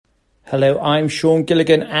Hello, I'm Sean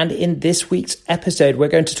Gilligan, and in this week's episode, we're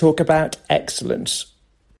going to talk about excellence.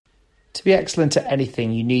 To be excellent at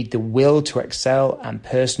anything, you need the will to excel and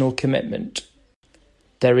personal commitment.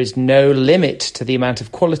 There is no limit to the amount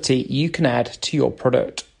of quality you can add to your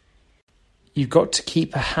product. You've got to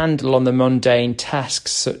keep a handle on the mundane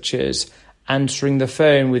tasks such as answering the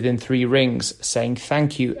phone within 3 rings, saying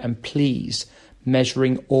thank you and please,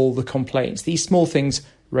 measuring all the complaints. These small things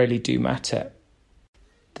really do matter.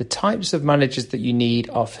 The types of managers that you need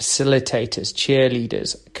are facilitators,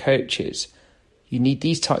 cheerleaders, coaches. You need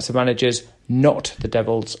these types of managers, not the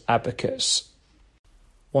devil's advocates.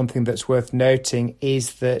 One thing that's worth noting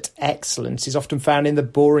is that excellence is often found in the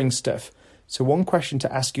boring stuff. So one question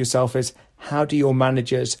to ask yourself is, how do your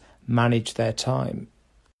managers manage their time?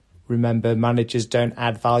 Remember, managers don't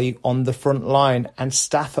add value on the front line, and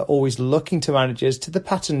staff are always looking to managers to the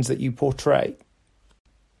patterns that you portray.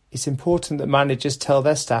 It's important that managers tell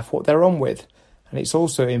their staff what they're on with, and it's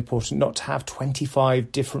also important not to have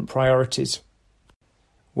 25 different priorities.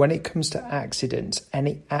 When it comes to accidents,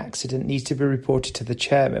 any accident needs to be reported to the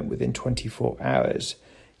chairman within 24 hours.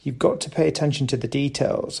 You've got to pay attention to the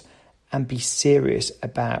details and be serious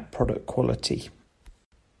about product quality.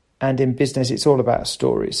 And in business, it's all about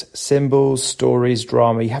stories. Symbols, stories,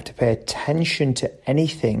 drama. You have to pay attention to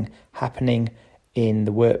anything happening in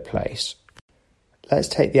the workplace. Let's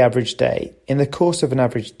take the average day. In the course of an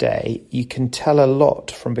average day, you can tell a lot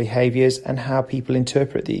from behaviours and how people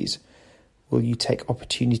interpret these. Will you take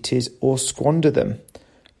opportunities or squander them?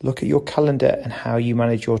 Look at your calendar and how you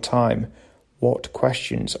manage your time. What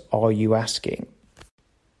questions are you asking?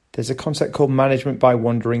 There's a concept called management by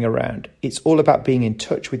wandering around. It's all about being in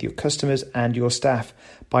touch with your customers and your staff.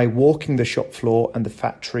 By walking the shop floor and the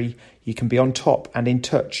factory, you can be on top and in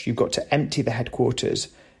touch. You've got to empty the headquarters.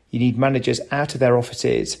 You need managers out of their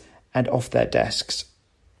offices and off their desks.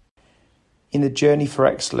 In the journey for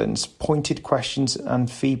excellence, pointed questions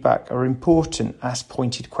and feedback are important. Ask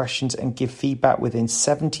pointed questions and give feedback within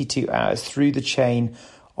 72 hours through the chain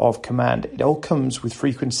of command. It all comes with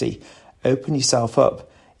frequency. Open yourself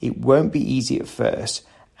up. It won't be easy at first,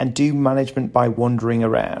 and do management by wandering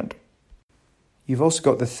around. You've also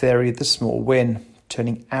got the theory of the small win,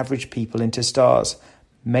 turning average people into stars.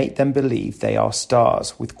 Make them believe they are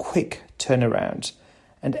stars with quick turnarounds.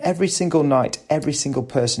 And every single night, every single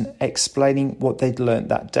person explaining what they'd learned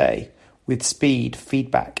that day with speed,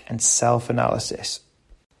 feedback, and self-analysis.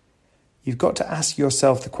 You've got to ask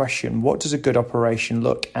yourself the question, what does a good operation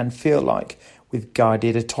look and feel like with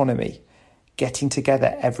guided autonomy? Getting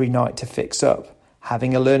together every night to fix up,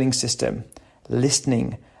 having a learning system,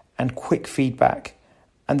 listening, and quick feedback,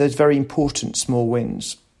 and those very important small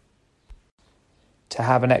wins. To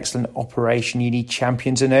have an excellent operation, you need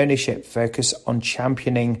champions and ownership. Focus on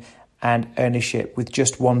championing and ownership with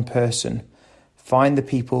just one person. Find the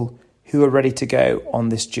people who are ready to go on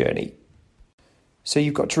this journey. So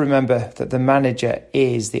you've got to remember that the manager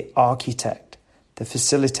is the architect, the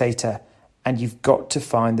facilitator, and you've got to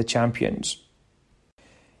find the champions.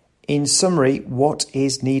 In summary, what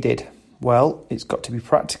is needed? Well, it's got to be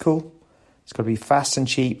practical, it's got to be fast and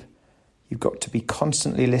cheap. You've got to be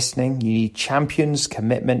constantly listening. You need champions,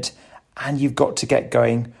 commitment, and you've got to get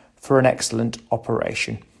going for an excellent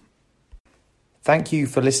operation. Thank you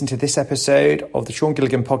for listening to this episode of the Sean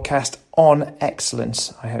Gilligan podcast on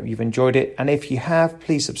excellence. I hope you've enjoyed it. And if you have,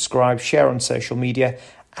 please subscribe, share on social media.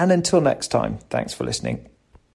 And until next time, thanks for listening.